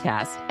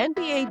podcast,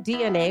 NBA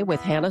DNA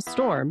with Hannah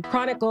Storm,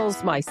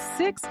 chronicles my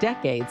 6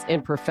 decades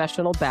in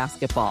professional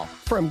basketball.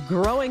 From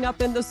growing up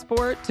in the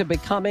sport to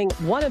becoming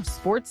one of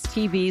sports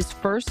TV's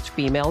first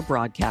female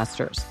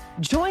broadcasters.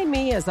 Join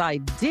me as I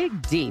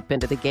dig deep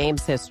into the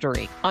game's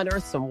history,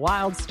 unearth some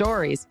wild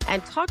stories,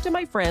 and talk to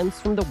my friends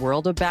from the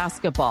world of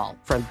basketball,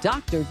 from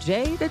Dr.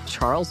 J to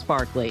Charles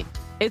Barkley.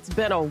 It's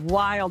been a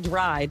wild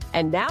ride,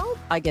 and now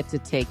I get to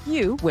take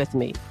you with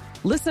me.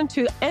 Listen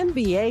to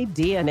NBA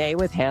DNA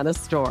with Hannah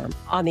Storm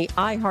on the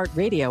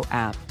iHeartRadio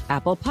app,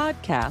 Apple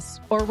Podcasts,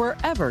 or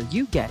wherever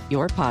you get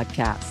your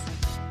podcasts.